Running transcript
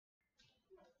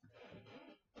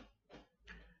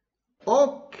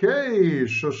Okay,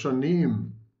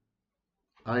 Shoshanim,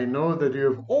 I know that you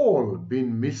have all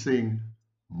been missing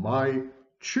my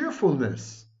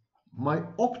cheerfulness, my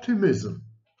optimism,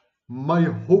 my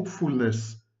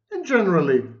hopefulness, and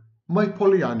generally my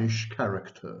Pollyannish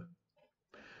character.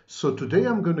 So today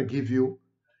I'm going to give you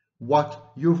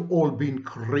what you've all been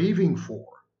craving for.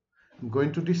 I'm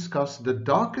going to discuss the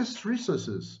darkest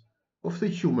recesses of the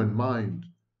human mind,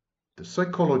 the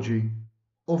psychology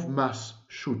of mass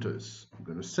shooters. I'm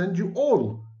going to send you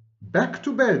all back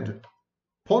to bed,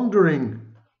 pondering,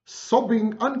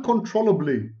 sobbing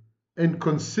uncontrollably, and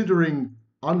considering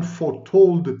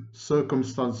unforetold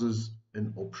circumstances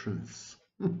and options.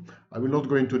 I will not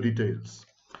go into details.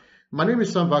 My name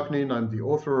is Sam Vaknin. I'm the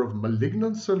author of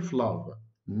Malignant Self-Love,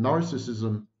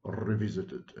 Narcissism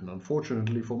Revisited. And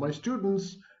unfortunately for my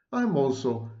students, I'm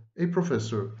also a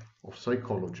professor of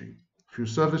psychology. A few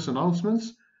service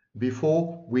announcements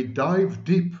before we dive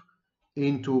deep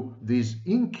into these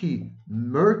inky,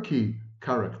 murky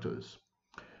characters.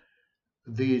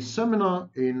 The seminar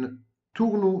in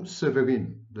Turnu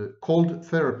Severin, the cold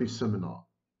therapy seminar,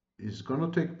 is going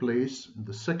to take place in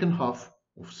the second half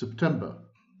of September.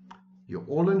 You're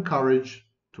all encouraged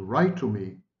to write to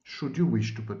me should you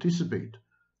wish to participate.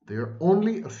 There are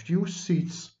only a few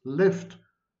seats left.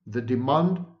 The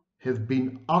demand has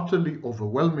been utterly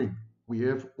overwhelming. We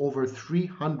have over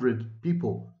 300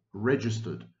 people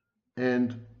registered,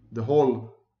 and the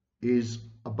hall is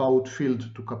about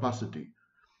filled to capacity.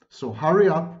 So hurry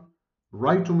up,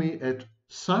 write to me at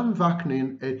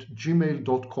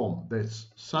samvaknin@gmail.com. That's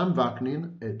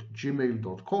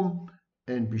samvaknin@gmail.com,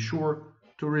 and be sure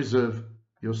to reserve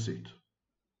your seat.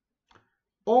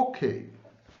 Okay,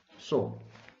 so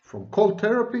from cold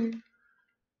therapy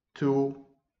to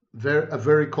a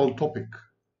very cold topic,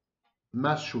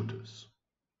 mass shooters.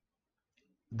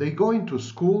 They go into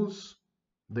schools,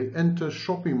 they enter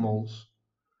shopping malls,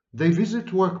 they visit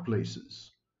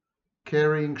workplaces,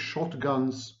 carrying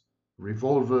shotguns,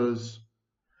 revolvers,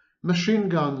 machine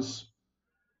guns,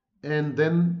 and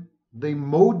then they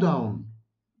mow down,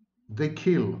 they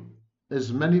kill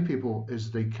as many people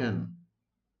as they can,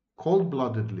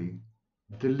 cold-bloodedly,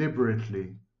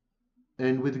 deliberately,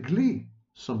 and with glee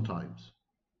sometimes.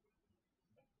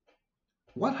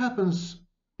 What happens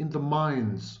in the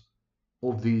minds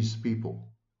of these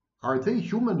people? Are they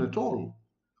human at all?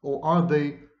 Or are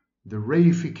they the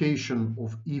reification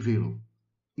of evil,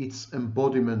 its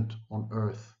embodiment on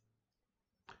earth?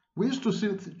 We used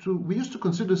to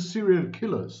consider serial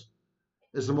killers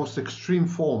as the most extreme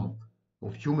form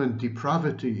of human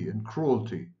depravity and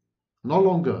cruelty. No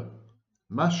longer.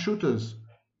 Mass shooters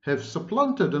have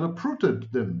supplanted and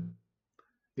uprooted them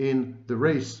in the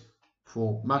race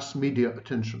for mass media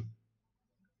attention.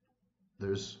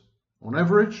 There's, on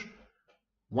average,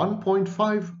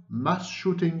 1.5 mass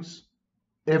shootings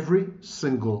every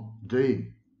single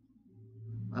day.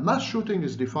 A mass shooting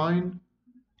is defined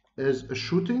as a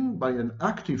shooting by an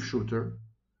active shooter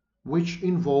which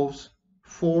involves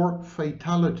 4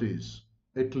 fatalities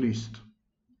at least.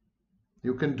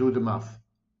 You can do the math.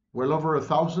 Well over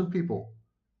 1,000 people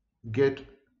get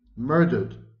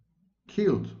murdered,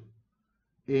 killed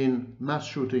in mass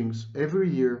shootings every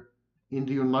year in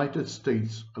the United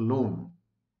States alone.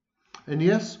 And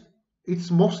yes, it's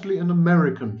mostly an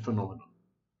American phenomenon.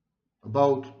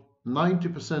 About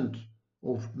 90%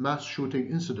 of mass shooting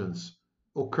incidents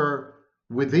occur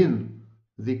within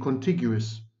the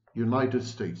contiguous United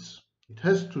States. It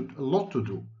has a lot to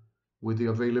do with the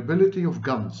availability of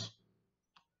guns.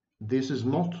 This is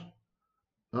not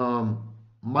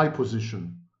my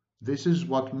position. This is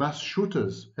what mass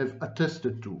shooters have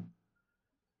attested to.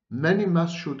 Many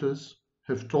mass shooters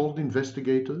have told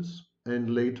investigators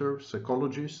and later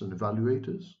psychologists and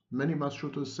evaluators, many mass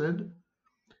shooters said,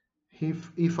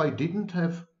 if I didn't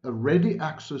have a ready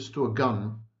access to a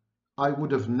gun, I would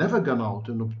have never gone out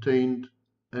and obtained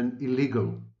an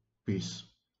illegal piece.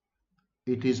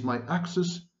 It is my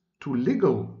access to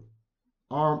legal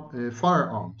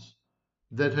firearms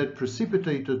that had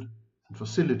precipitated and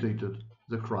facilitated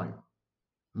the crime.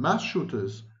 Mass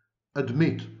shooters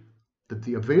admit that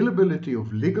the availability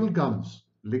of legal guns,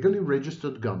 legally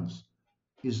registered guns,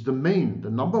 is the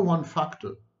number one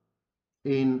factor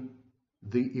in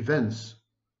the events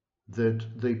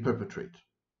that they perpetrate.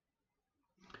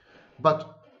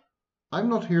 But I'm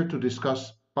not here to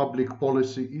discuss public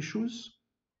policy issues.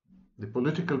 The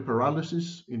political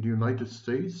paralysis in the United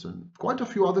States and quite a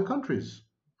few other countries,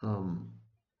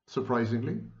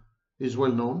 surprisingly, is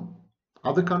well known.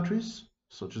 Other countries,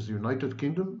 such as the United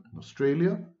Kingdom,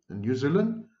 Australia, and New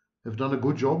Zealand, have done a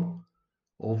good job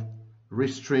of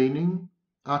restraining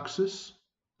access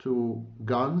to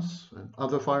guns and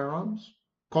other firearms.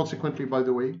 Consequently, by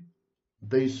the way,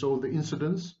 they saw the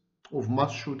incidence of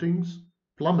mass shootings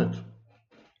plummet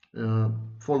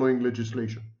following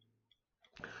legislation.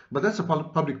 But that's a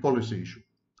public policy issue.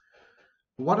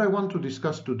 What I want to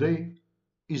discuss today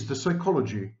is the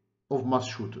psychology of mass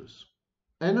shooters.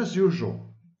 And as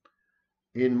usual,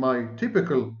 in my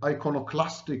typical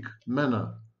iconoclastic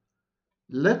manner,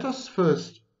 let us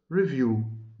first review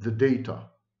the data.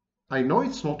 I know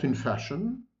it's not in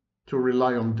fashion to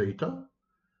rely on data,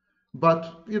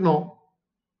 but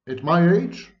at my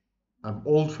age, I'm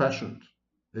old-fashioned,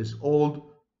 as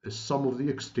old as some of the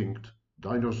extinct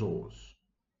dinosaurs.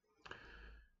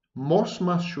 Most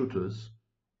mass shooters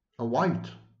are white.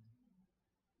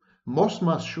 Most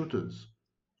mass shooters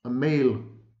are male.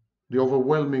 The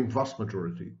overwhelming vast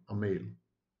majority are male.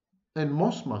 And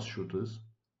most mass shooters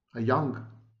are young.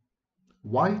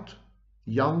 White,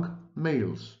 young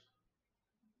males.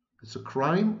 It's a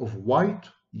crime of white,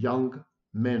 young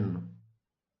men.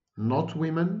 Not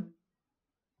women,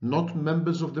 not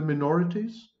members of the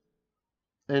minorities,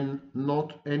 and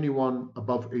not anyone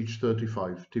above age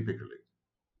 35 typically.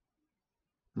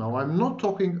 Now, I'm not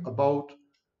talking about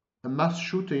a mass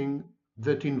shooting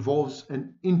that involves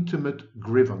an intimate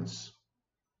grievance.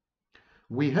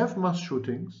 We have mass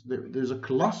shootings, there's a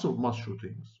class of mass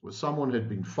shootings where someone had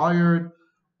been fired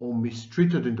or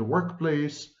mistreated in the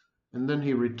workplace, and then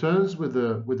he returns with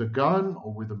a gun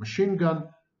or with a machine gun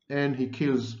and he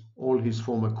kills all his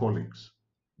former colleagues.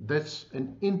 That's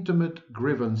an intimate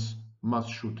grievance mass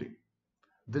shooting.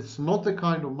 That's not the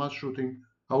kind of mass shooting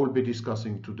I will be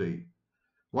discussing today.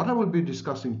 What I will be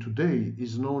discussing today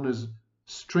is known as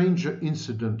stranger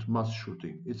incident mass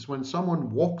shooting. It's when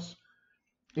someone walks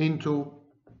into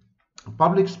a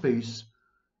public space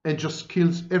and just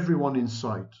kills everyone in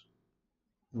sight,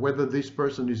 whether this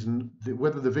person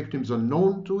whether the victims are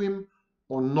known to him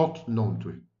or not known to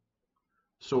him.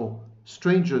 So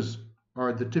strangers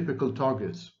are the typical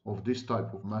targets of this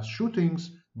type of mass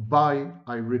shootings by,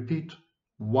 I repeat,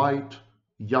 white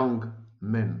young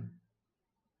men.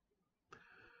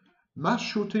 Mass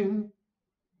shooting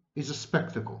is a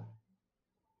spectacle.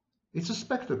 It's a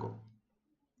spectacle.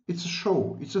 It's a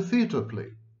show. It's a theater play,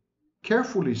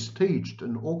 carefully staged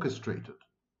and orchestrated,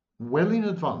 well in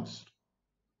advance.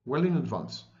 Well in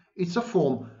advance. It's a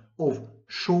form of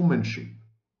showmanship.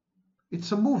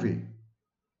 It's a movie.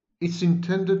 It's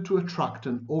intended to attract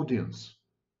an audience.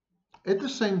 At the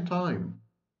same time,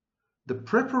 the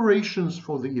preparations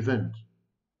for the event,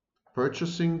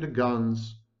 purchasing the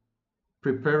guns,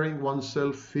 preparing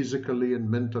oneself physically and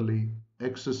mentally,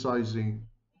 exercising,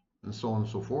 and so on and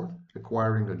so forth,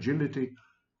 acquiring agility,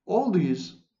 all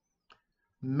these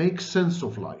make sense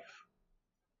of life.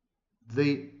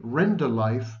 They render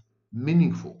life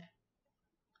meaningful.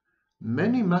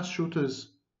 Many mass shooters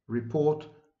report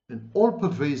an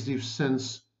all-pervasive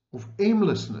sense of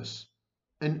aimlessness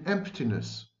and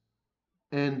emptiness,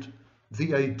 and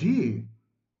the idea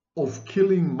of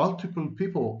killing multiple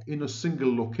people in a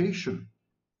single location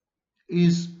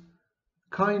is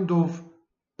kind of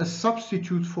a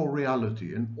substitute for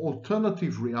reality, an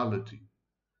alternative reality.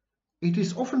 It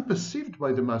is often perceived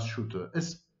by the mass shooter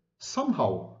as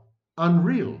somehow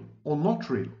unreal or not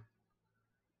real.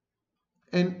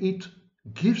 And it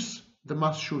gives the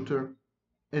mass shooter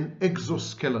an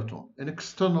exoskeleton, an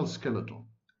external skeleton,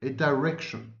 a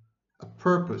direction, a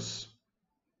purpose,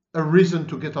 a reason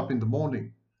to get up in the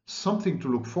morning, something to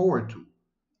look forward to.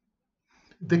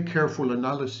 The careful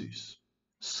analysis,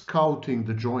 scouting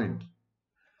the joint,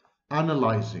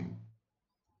 analyzing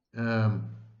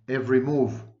every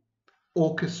move,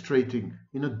 orchestrating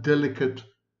in a delicate,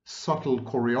 subtle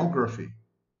choreography,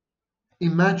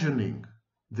 imagining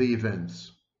the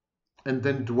events, and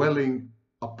then dwelling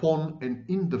upon and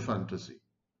in the fantasy.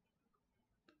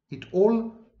 It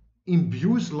all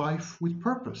imbues life with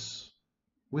purpose,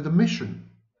 with a mission.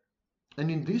 And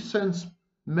in this sense,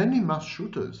 many mass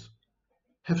shooters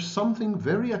have something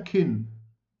very akin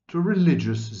to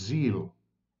religious zeal.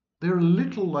 They're a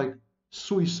little like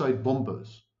suicide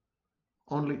bombers.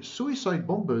 Only suicide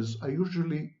bombers are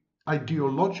usually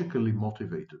ideologically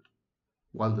motivated,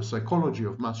 while the psychology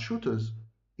of mass shooters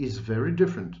is very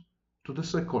different to the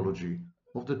psychology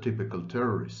of the typical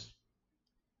terrorists.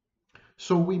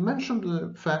 So we mentioned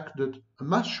the fact that a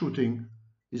mass shooting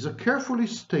is a carefully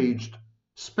staged,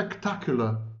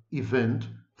 spectacular event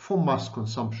for mass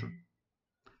consumption.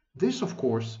 This, of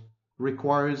course,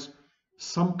 requires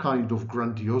some kind of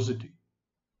grandiosity.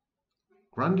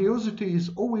 Grandiosity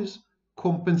is always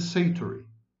compensatory.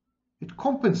 It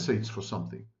compensates for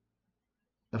something.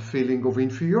 A feeling of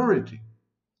inferiority,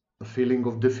 a feeling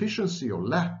of deficiency or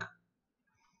lack,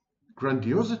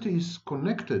 grandiosity is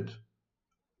connected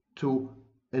to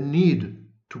a need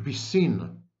to be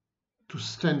seen, to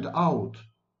stand out,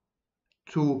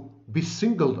 to be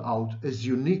singled out as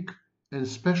unique and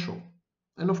special.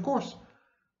 And of course,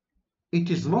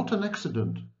 it is not an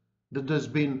accident that there's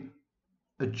been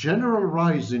a general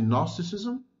rise in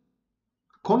narcissism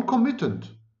concomitant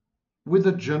with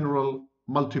a general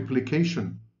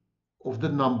multiplication of the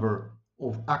number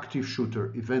of active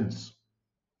shooter events.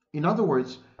 In other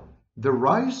words, the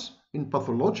rise in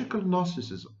pathological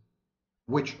narcissism,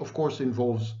 which of course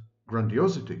involves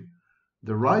grandiosity,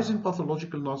 the rise in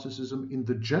pathological narcissism in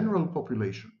the general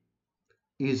population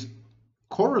is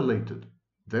correlated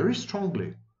very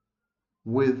strongly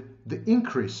with the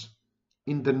increase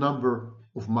in the number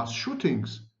of mass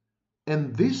shootings,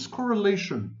 and this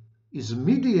correlation is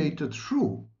mediated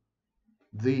through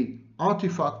the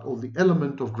artifact or the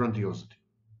element of grandiosity.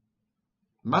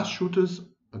 Mass shooters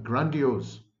are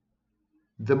grandiose.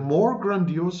 The more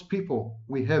grandiose people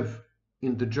we have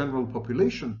in the general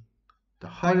population, the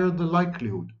higher the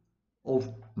likelihood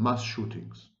of mass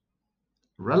shootings.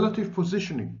 Relative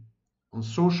positioning on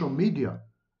social media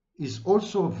is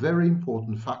also a very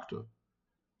important factor.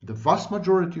 The vast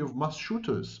majority of mass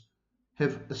shooters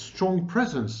have a strong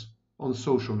presence on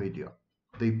social media.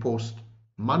 They post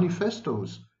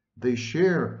manifestos, they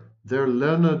share their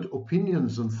learned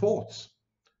opinions and thoughts,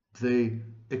 they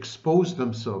expose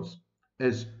themselves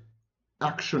as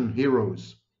action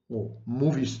heroes or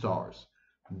movie stars.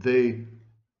 They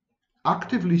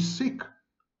actively seek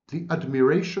the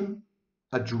admiration,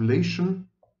 adulation,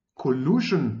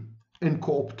 collusion, and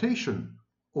cooptation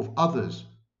of others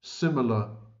similar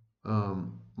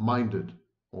minded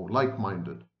or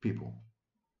like-minded people.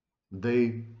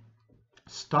 They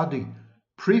study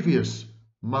previous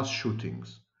mass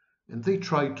shootings and they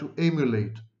try to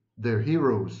emulate their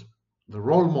heroes, the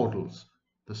role models,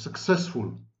 the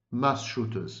successful mass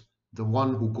shooters, the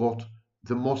one who got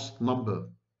the most number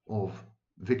of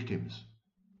victims.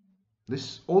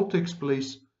 This all takes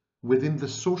place within the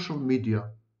social media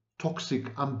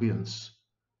toxic ambience,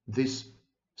 this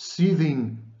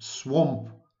seething swamp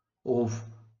of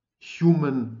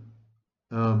human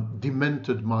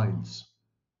demented minds.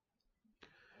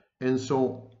 And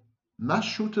so mass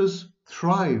shooters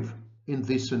thrive in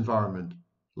this environment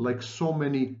like so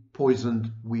many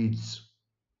poisoned weeds.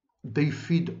 They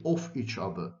feed off each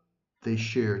other, they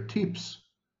share tips,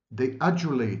 they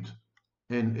adulate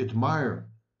and admire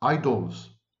idols,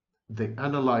 they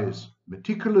analyze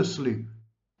meticulously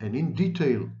and in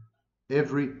detail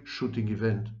every shooting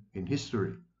event in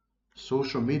history.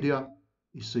 Social media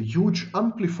is a huge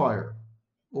amplifier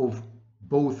of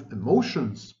both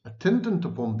emotions attendant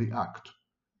upon the act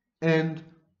and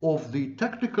of the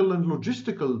technical and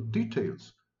logistical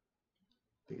details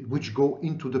which go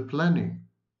into the planning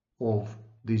of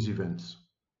these events.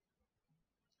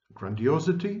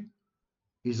 Grandiosity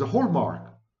is a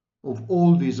hallmark of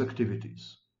all these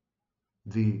activities.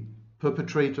 The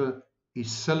perpetrator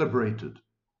is celebrated,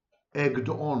 egged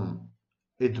on,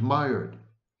 admired.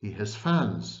 He has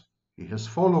fans, he has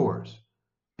followers,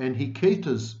 and he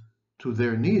caters to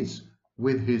their needs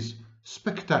with his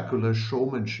spectacular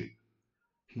showmanship.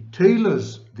 He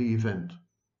tailors the event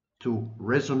to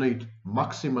resonate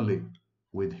maximally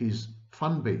with his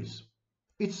fan base.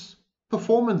 It's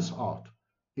performance art,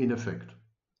 in effect.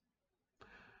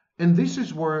 And this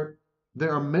is where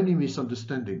there are many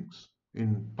misunderstandings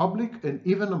in public and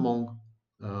even among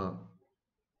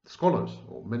scholars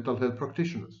or mental health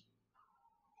practitioners.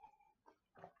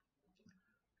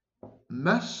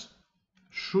 Mass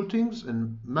shootings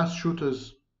and mass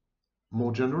shooters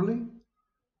more generally,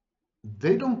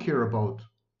 they don't care about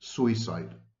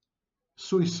suicide.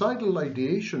 Suicidal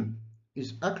ideation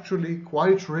is actually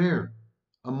quite rare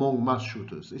among mass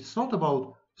shooters. It's not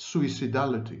about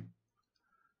suicidality.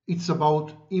 It's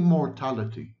about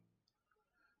immortality.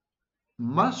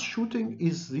 Mass shooting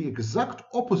is the exact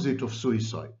opposite of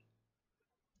suicide.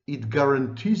 It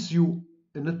guarantees you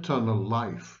an eternal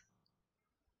life.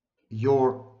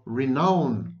 Your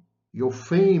renown, your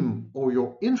fame, or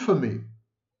your infamy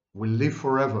will live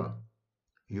forever.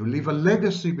 You leave a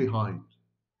legacy behind.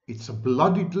 It's a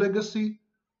bloodied legacy,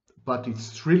 but it's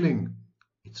thrilling,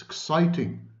 it's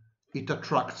exciting, it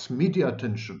attracts media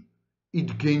attention,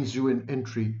 it gains you an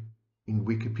entry in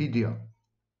Wikipedia.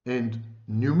 And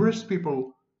numerous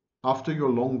people, after you're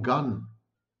long gone,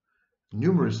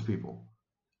 numerous people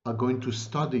are going to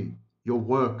study your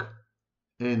work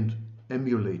and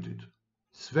emulate it.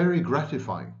 It's very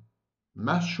gratifying.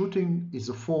 Mass shooting is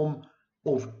a form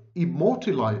of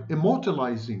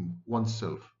immortalizing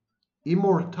oneself.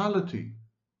 Immortality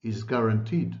is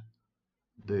guaranteed.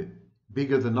 The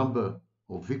bigger the number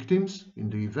of victims in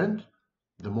the event,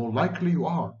 the more likely you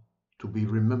are to be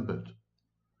remembered.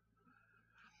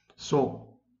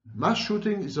 So, mass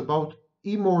shooting is about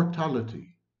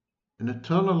immortality, an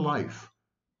eternal life.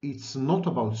 It's not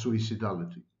about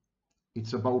suicidality.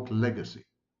 It's about legacy.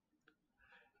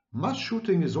 Mass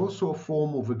shooting is also a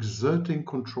form of exerting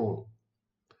control.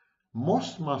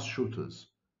 Most mass shooters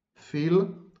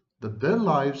feel that their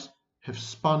lives have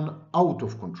spun out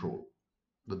of control,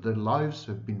 that their lives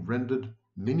have been rendered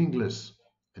meaningless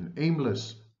and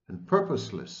aimless and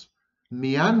purposeless,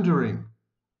 meandering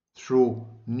through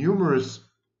numerous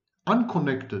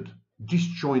unconnected,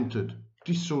 disjointed,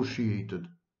 dissociated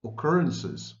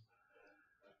occurrences.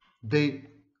 They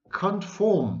can't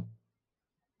form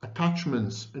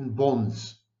attachments and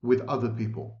bonds with other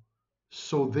people,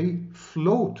 so they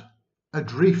float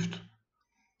adrift,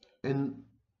 and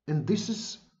this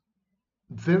is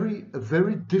a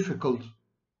very difficult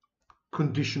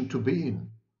condition to be in.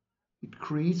 It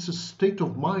creates a state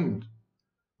of mind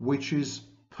which is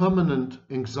permanent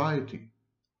anxiety.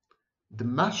 The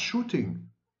mass shooting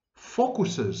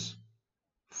focuses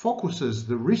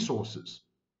the resources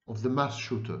of the mass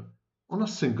shooter on a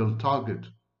single target,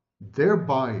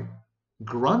 thereby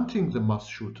granting the mass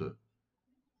shooter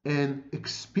an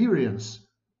experience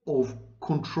of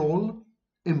control,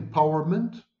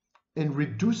 empowerment, and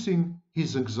reducing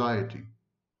his anxiety.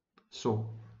 So,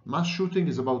 mass shooting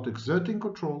is about exerting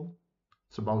control,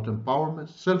 it's about empowerment,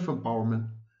 self-empowerment,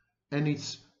 and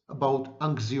it's about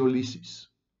anxiolysis,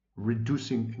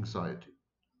 reducing anxiety.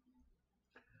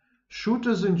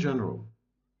 Shooters in general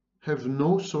have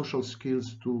no social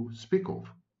skills to speak of.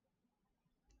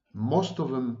 Most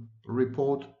of them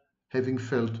report having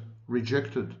felt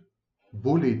rejected,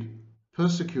 bullied,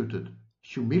 persecuted,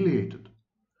 humiliated.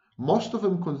 Most of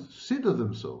them consider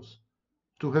themselves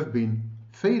to have been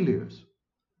failures.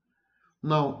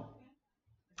 Now,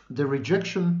 the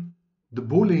rejection, the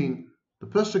bullying, the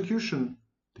persecution,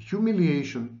 the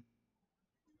humiliation,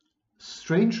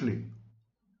 strangely,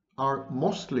 are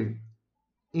mostly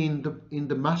in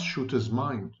the mass shooter's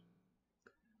mind.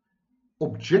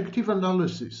 Objective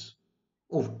analysis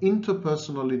of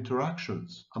interpersonal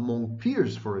interactions among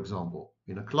peers, for example,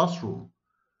 in a classroom,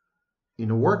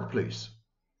 in a workplace,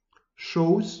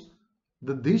 shows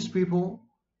that these people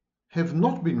have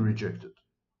not been rejected.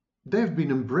 They've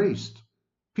been embraced.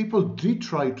 People did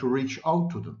try to reach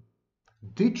out to them,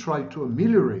 did try to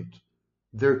ameliorate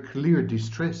their clear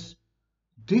distress,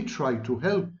 did try to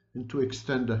help and to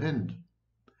extend a hand.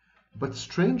 But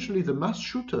strangely, the mass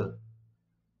shooter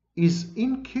is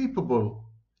incapable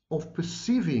of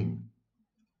perceiving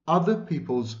other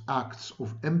people's acts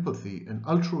of empathy and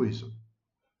altruism.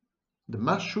 The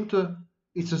mass shooter,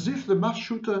 it's as if the mass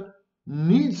shooter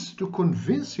needs to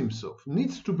convince himself,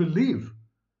 needs to believe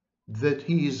that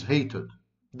he is hated,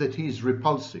 that he is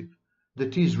repulsive,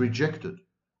 that he is rejected,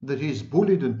 that he is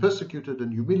bullied and persecuted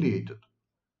and humiliated,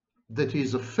 that he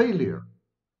is a failure,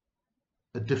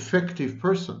 a defective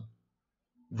person,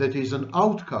 that he is an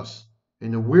outcast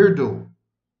and a weirdo,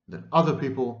 that other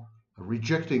people are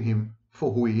rejecting him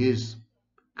for who he is.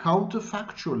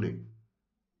 Counterfactually,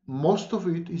 most of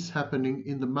it is happening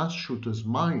in the mass shooter's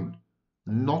mind,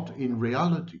 not in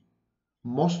reality.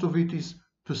 Most of it is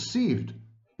perceived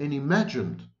and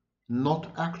imagined,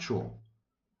 not actual.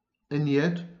 And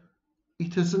yet,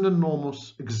 it has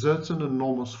exerts an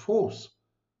enormous force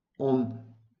on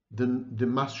the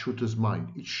mass shooter's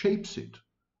mind. It shapes it.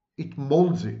 It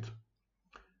molds it.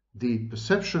 The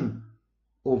perception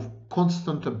of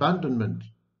constant abandonment,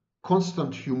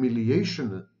 constant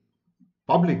humiliation,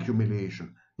 public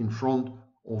humiliation in front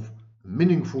of a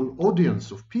meaningful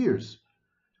audience of peers,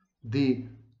 the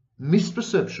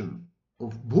misperception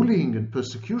of bullying and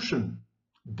persecution,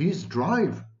 these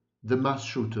drive the mass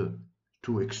shooter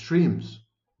to extremes.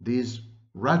 These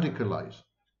radicalize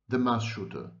the mass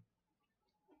shooter.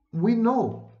 We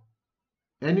know,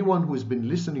 anyone who has been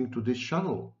listening to this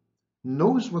channel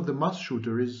knows what the mass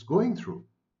shooter is going through.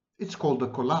 It's called a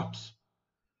collapse.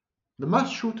 The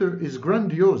mass shooter is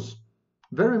grandiose,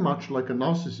 very much like a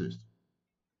narcissist.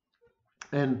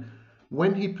 And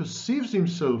when he perceives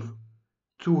himself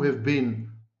to have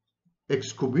been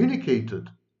excommunicated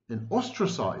and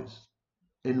ostracized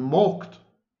and mocked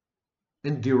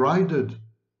and derided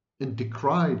and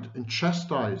decried and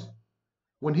chastised,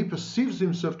 when he perceives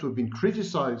himself to have been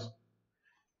criticized,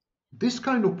 this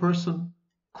kind of person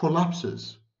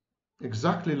collapses,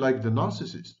 exactly like the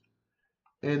narcissist.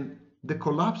 And the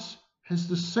collapse has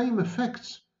the same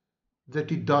effects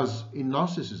that it does in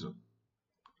narcissism.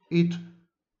 It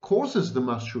causes the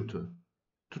mass shooter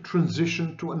to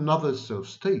transition to another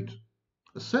self-state,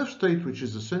 A self-state which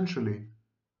is essentially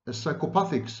a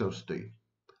psychopathic self-state,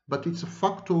 but it's a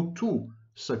factor to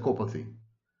psychopathy.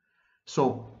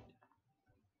 So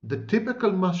the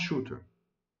typical mass shooter,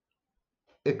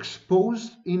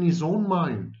 exposed in his own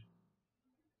mind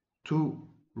to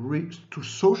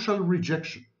social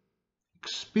rejection,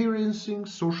 experiencing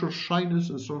social shyness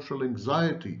and social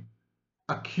anxiety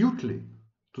acutely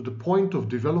to the point of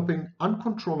developing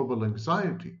uncontrollable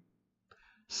anxiety,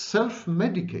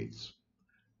 self-medicates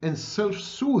and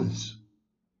self-soothes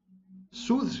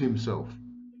himself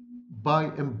by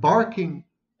embarking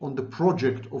on the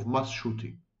project of mass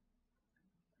shooting.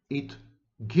 It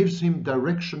gives him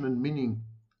direction and meaning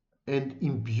and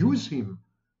imbues him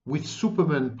with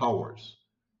Superman powers.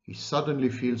 He suddenly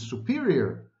feels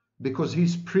superior because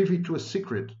he's privy to a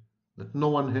secret that no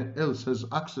one else has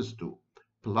access to.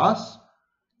 Plus,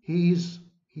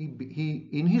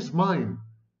 in his mind,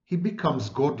 he becomes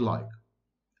godlike.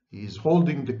 He is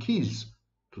holding the keys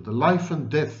to the life and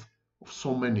death of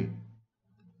so many.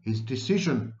 His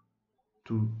decision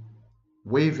to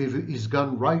wave his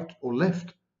gun right or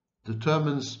left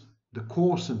determines the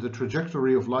course and the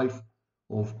trajectory of life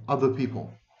of other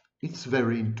people. It's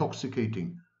very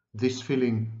intoxicating, this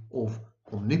feeling of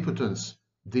omnipotence,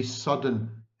 this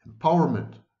sudden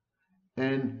empowerment.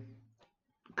 And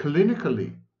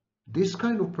clinically, this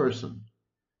kind of person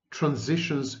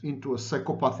transitions into a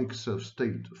psychopathic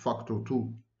self-state, factor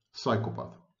 2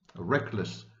 psychopath, a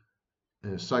reckless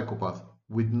psychopath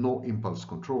with no impulse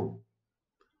control.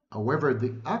 However,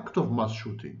 the act of mass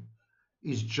shooting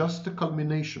is just a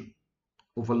culmination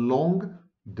of a long,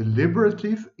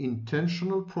 deliberative,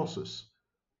 intentional process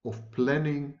of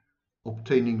planning,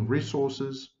 obtaining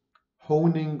resources,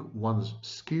 honing one's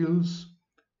skills,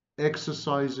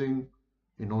 exercising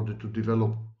in order to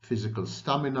develop physical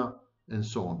stamina, and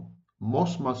so on.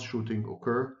 Most mass shootings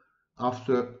occur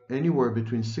after anywhere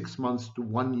between 6 months to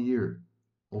 1 year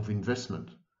of investment.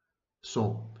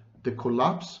 So the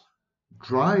collapse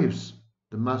drives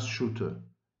the mass shooter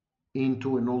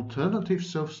into an alternative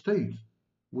self-state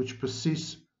which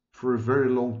persists for a very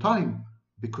long time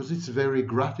because it's very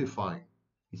gratifying.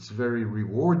 It's very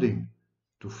rewarding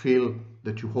to feel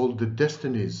that you hold the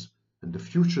destinies and the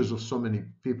futures of so many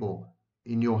people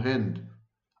in your hand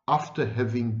after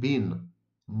having been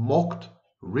mocked,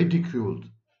 ridiculed,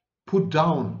 put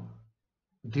down,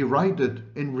 derided,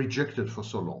 and rejected for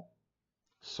so long.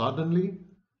 Suddenly,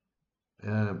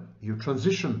 you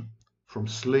transition from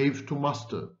slave to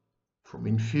master, from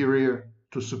inferior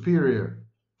to superior,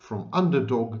 from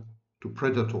underdog to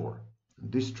predator.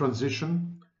 This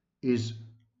transition is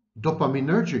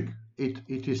dopaminergic.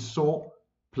 It is so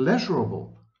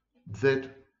pleasurable that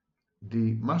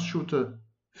the mass shooter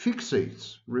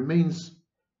fixates, remains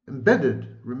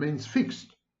embedded, remains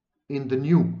fixed in the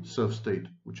new self-state,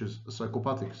 which is a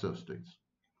psychopathic self-state.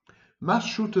 Mass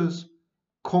shooters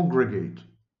congregate.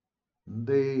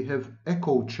 They have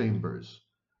echo chambers.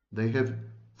 They have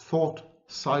thought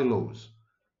silos,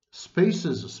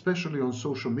 spaces, especially on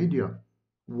social media,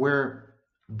 where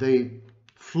they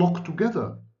flock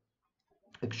together,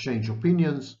 exchange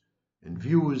opinions and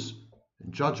views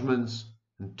and judgments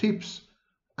and tips,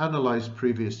 analyze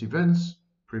previous events,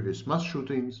 previous mass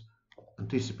shootings,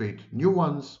 anticipate new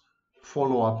ones,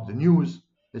 follow up the news,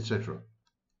 etc.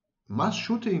 Mass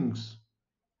shootings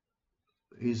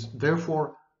is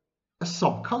therefore a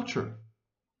subculture.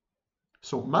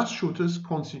 So mass shooters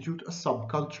constitute a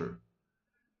subculture.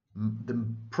 The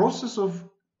process of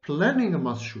planning a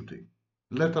mass shooting,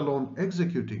 let alone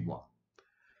executing one,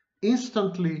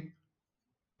 instantly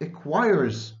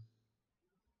acquires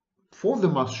for the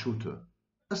mass shooter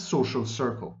a social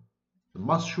circle. The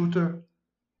mass shooter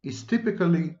is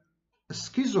typically a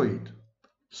schizoid,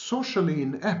 socially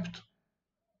inept,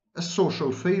 a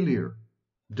social failure,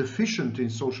 deficient in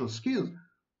social skills.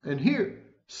 And here,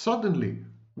 suddenly,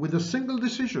 with a single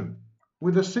decision,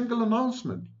 with a single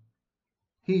announcement,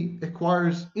 he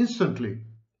acquires instantly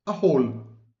a whole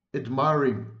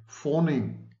admiring,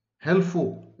 fawning,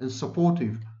 helpful, and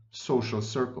supportive social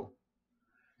circle.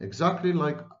 Exactly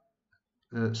like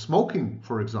smoking,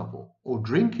 for example, or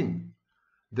drinking,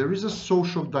 there is a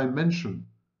social dimension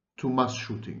to mass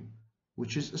shooting,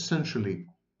 which is essentially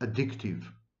addictive.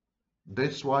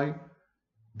 That's why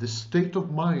the state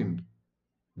of mind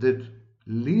that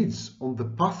leads on the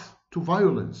path to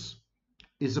violence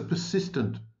is a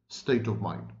persistent state of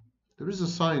mind. There is a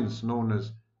science known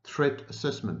as threat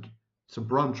assessment. It's a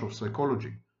branch of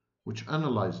psychology which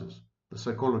analyzes the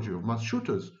psychology of mass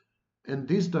shooters. And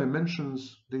these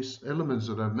dimensions, these elements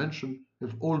that I've mentioned,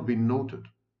 have all been noted.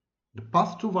 The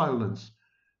path to violence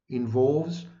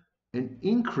involves an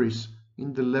increase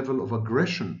in the level of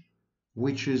aggression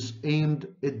which is aimed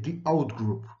at the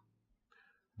out-group.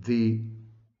 The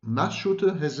mass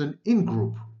shooter has an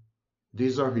in-group.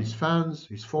 These are his fans,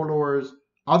 his followers,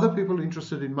 other people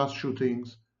interested in mass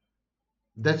shootings.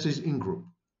 That's his in-group.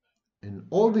 And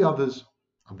all the others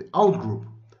are the out-group.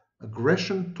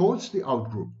 Aggression towards the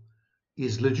out-group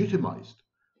is legitimized.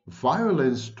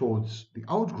 Violence towards the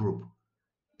out-group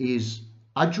is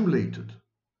adulated,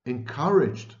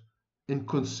 encouraged, and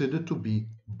considered to be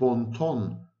bon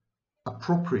ton,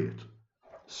 appropriate.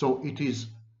 So it is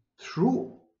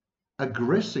through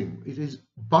aggressing, it is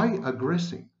by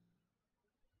aggressing,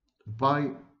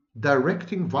 by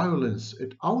directing violence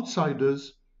at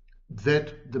outsiders,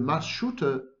 that the mass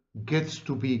shooter gets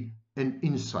to be an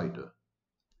insider.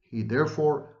 He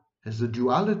therefore has the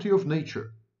duality of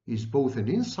nature. He's both an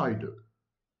insider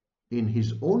in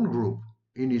his own group,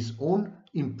 in his own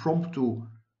impromptu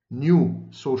new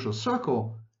social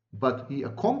circle, but he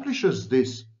accomplishes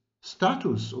this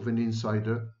status of an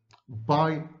insider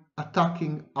by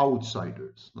attacking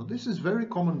outsiders. Now, this is very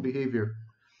common behavior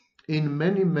in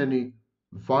many, many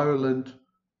violent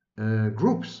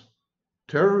groups,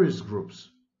 terrorist groups,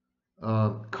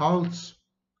 cults,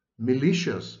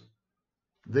 militias.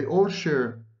 They all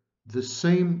share the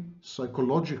same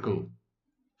psychological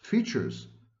features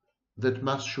that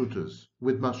mass shooters.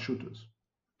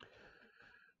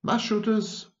 Mass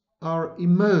shooters are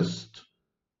immersed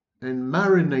and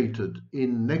marinated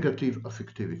in negative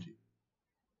affectivity.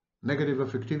 Negative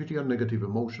affectivity are negative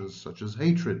emotions such as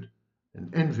hatred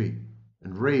and envy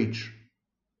and rage.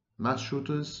 Mass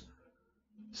shooters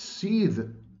seethe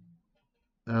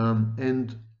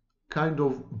and kind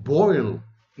of boil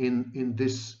in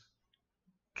this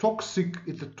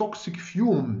the toxic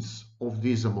fumes of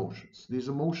these emotions. These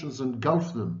emotions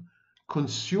engulf them,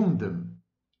 consume them.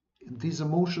 These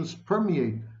emotions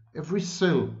permeate every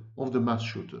cell of the mass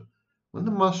shooter. When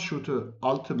the mass shooter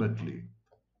ultimately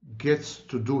gets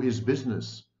to do his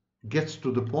business, gets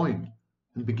to the point,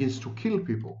 and begins to kill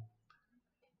people,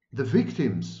 the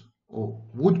victims, or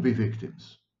would-be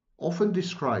victims, often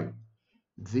describe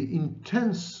the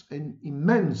intense and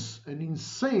immense and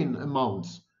insane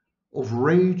amounts of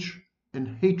rage and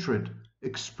hatred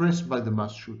expressed by the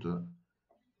mass shooter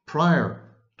prior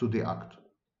to the act.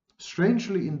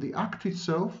 Strangely, in the act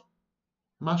itself,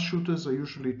 mass shooters are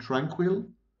usually tranquil,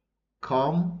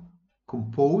 calm,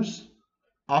 composed,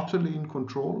 utterly in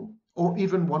control, or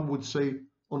even one would say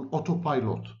on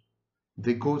autopilot.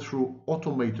 They go through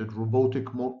automated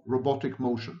robotic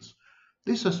motions.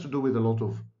 This has to do with a lot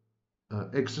of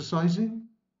exercising.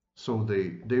 So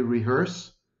they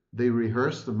rehearse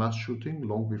the mass shooting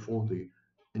long before they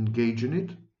engage in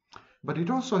it. But it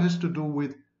also has to do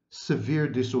with severe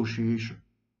dissociation.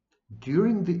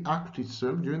 During the act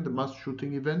itself, during the mass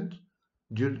shooting event,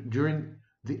 during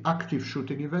the active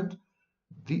shooting event,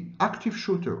 the active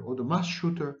shooter or the mass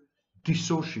shooter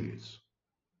dissociates.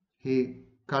 He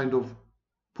kind of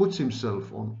puts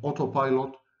himself on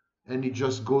autopilot and he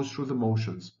just goes through the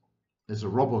motions as a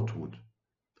robot would.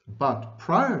 But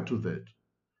prior to that,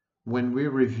 when we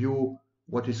review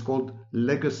what is called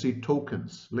legacy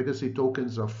tokens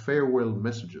are farewell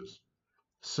messages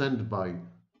sent by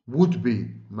would-be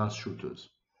mass shooters.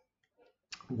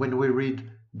 When we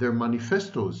read their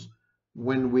manifestos,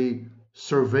 when we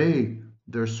survey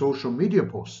their social media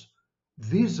posts,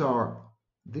 they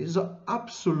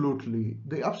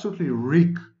absolutely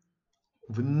reek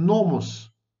of enormous,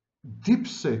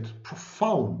 deep-set,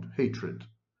 profound hatred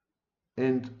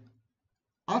and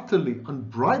utterly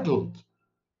unbridled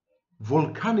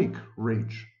volcanic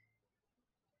rage.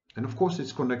 And of course,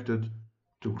 it's connected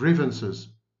to grievances,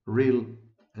 real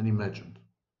and imagined.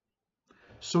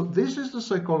 So this is the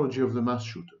psychology of the mass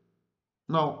shooter.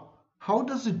 Now, how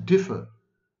does it differ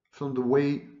from the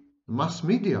way mass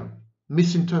media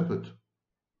misinterpret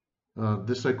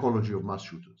the psychology of mass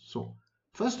shooters? So,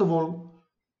 first of all,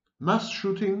 mass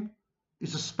shooting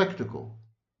is a spectacle.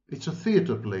 It's a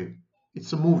theater play.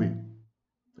 It's a movie.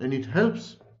 And it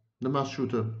helps the mass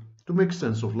shooter to make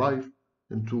sense of life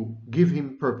and to give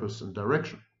him purpose and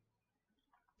direction.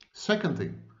 Second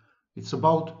thing, it's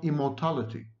about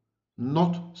immortality,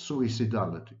 not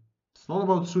suicidality. It's not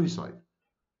about suicide.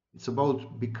 It's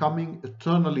about becoming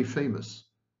eternally famous.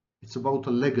 It's about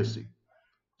a legacy.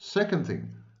 Second thing,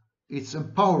 it's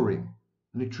empowering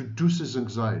and it reduces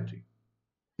anxiety.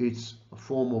 It's a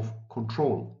form of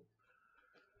control.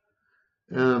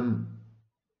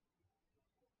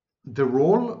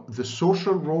 The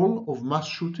social role of mass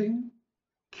shooting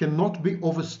cannot be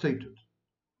overstated.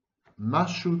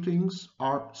 Mass shootings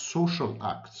are social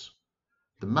acts.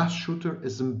 The mass shooter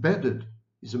is embedded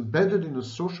in a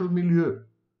social milieu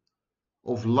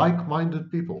of like-minded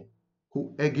people.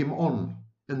 who egg him on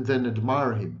and then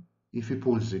admire him if he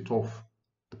pulls it off.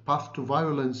 The path to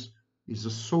violence is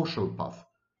a social path.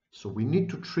 So we need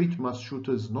to treat mass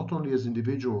shooters not only as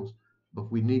individuals,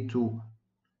 but we need to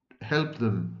help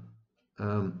them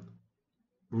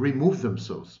remove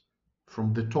themselves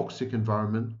from the toxic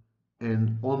environment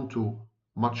and onto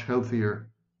much healthier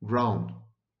ground.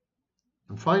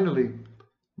 And finally,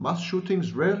 mass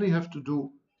shootings rarely have to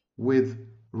do with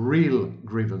real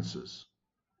grievances.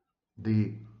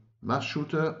 The mass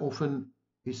shooter often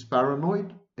is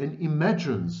paranoid and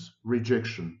imagines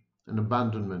rejection and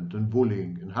abandonment and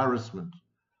bullying and harassment.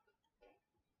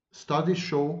 Studies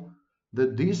show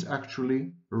that these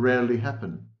actually rarely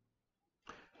happen.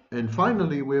 And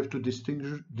finally, we have to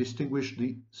distinguish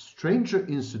the stranger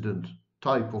incident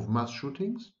type of mass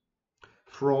shootings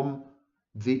from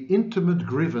the intimate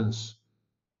grievance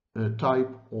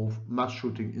type of mass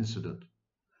shooting incident.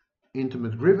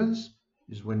 Intimate grievance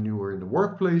is when you are in the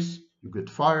workplace, you get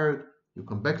fired, you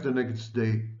come back the next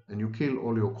day, and you kill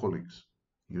all your colleagues.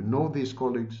 You know these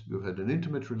colleagues, you've had an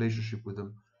intimate relationship with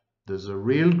them, there's a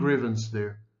real grievance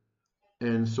there,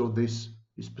 and so this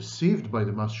is perceived by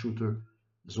the mass shooter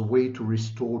as a way to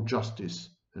restore justice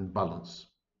and balance.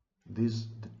 The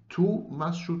two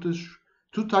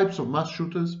types of mass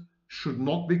shooters should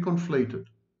not be conflated.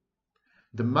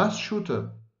 The mass shooter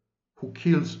who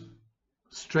kills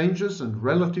strangers and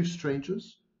relative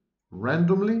strangers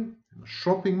randomly in a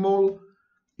shopping mall,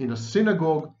 in a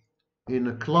synagogue, in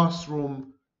a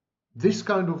classroom, this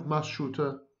kind of mass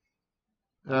shooter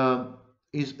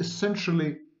is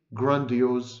essentially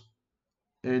grandiose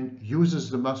and uses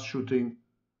the mass shooting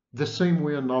the same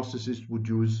way a narcissist would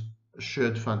use a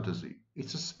shared fantasy.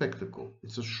 It's a spectacle,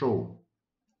 it's a show.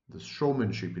 There's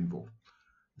showmanship involved.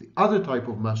 The other type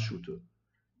of mass shooter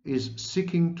is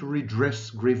seeking to redress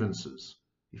grievances.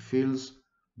 He feels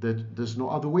that there's no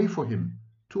other way for him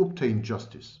to obtain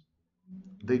justice.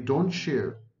 They don't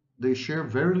share. They share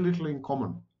very little in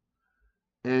common.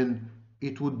 And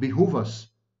it would behoove us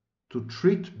to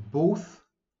treat both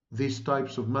these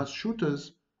types of mass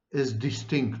shooters as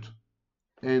distinct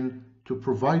and to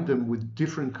provide them with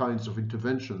different kinds of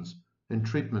interventions and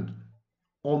treatment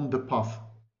on the path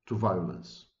to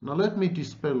violence. Now let me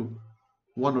dispel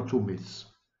one or two myths.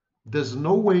 There's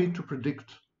no way to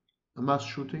predict a mass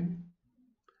shooting.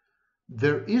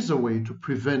 There is a way to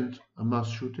prevent a mass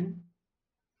shooting.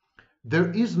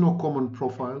 There is no common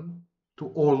profile to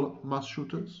all mass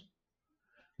shooters,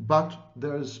 but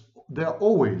there are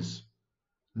always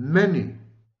many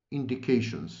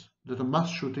indications that a mass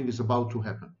shooting is about to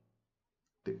happen.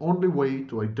 The only way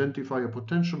to identify a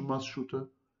potential mass shooter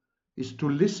is to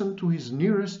listen to his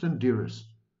nearest and dearest,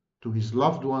 to his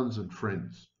loved ones and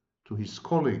friends, to his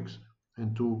colleagues,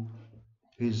 and to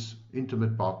his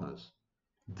intimate partners.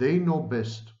 They know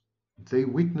best. They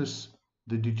witness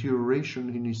the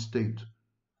deterioration in his state.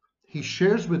 He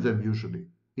shares with them usually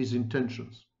his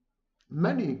intentions.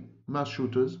 Many mass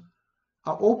shooters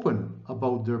are open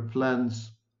about their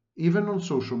plans, even on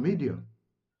social media.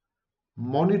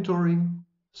 Monitoring,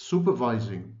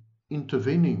 supervising,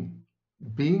 intervening,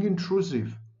 being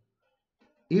intrusive,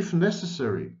 if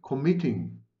necessary,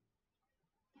 committing.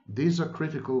 These are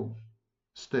critical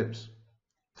steps.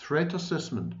 Threat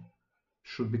assessment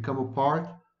should become a part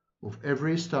of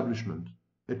every establishment,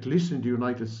 at least in the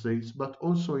United States, but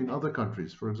also in other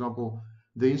countries. For example,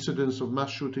 the incidence of mass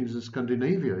shootings in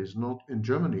Scandinavia in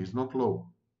Germany is not low.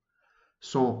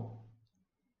 So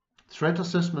threat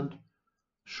assessment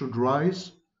should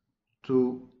rise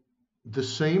to the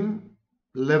same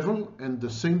level and the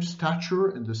same stature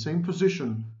and the same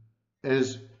position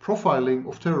as profiling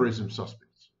of terrorism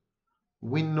suspects.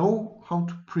 We know how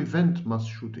to prevent mass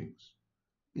shootings.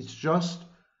 It's just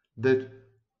that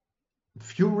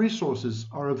few resources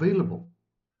are available.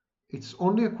 It's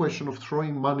only a question of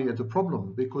throwing money at the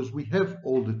problem because we have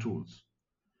all the tools.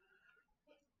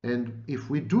 And if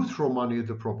we do throw money at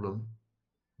the problem,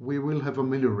 we will have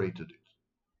ameliorated it.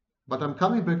 But I'm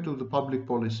coming back to the public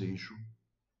policy issue.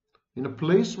 In a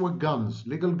place where guns,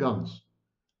 legal guns,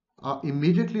 are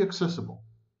immediately accessible,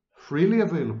 freely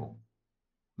available,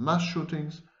 mass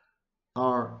shootings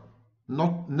are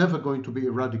never going to be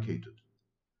eradicated.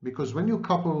 Because when you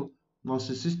couple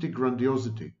narcissistic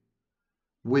grandiosity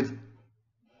with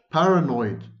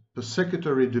paranoid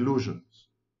persecutory delusions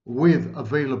with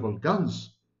available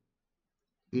guns,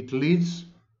 it leads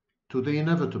to the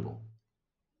inevitable.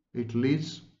 It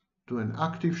leads to an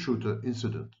active shooter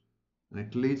incident, and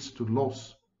it leads to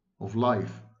loss of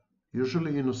life,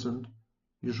 usually innocent,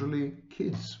 usually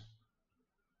kids.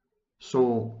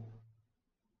 So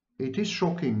it is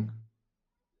shocking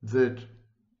that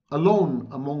alone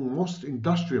among most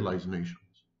industrialized nations,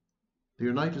 the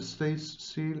United States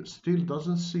still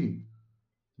doesn't see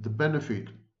the benefit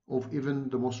of even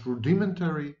the most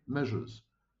rudimentary measures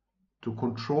to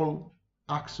control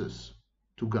access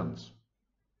to guns.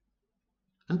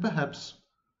 And perhaps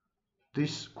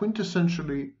this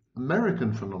quintessentially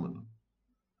American phenomenon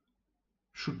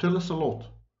should tell us a lot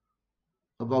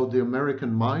about the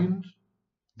American mind,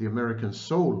 the American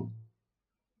soul,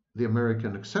 the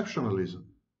American exceptionalism,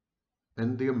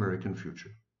 and the American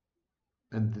future.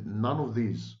 And none of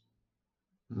these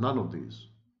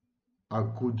are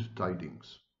good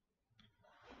tidings.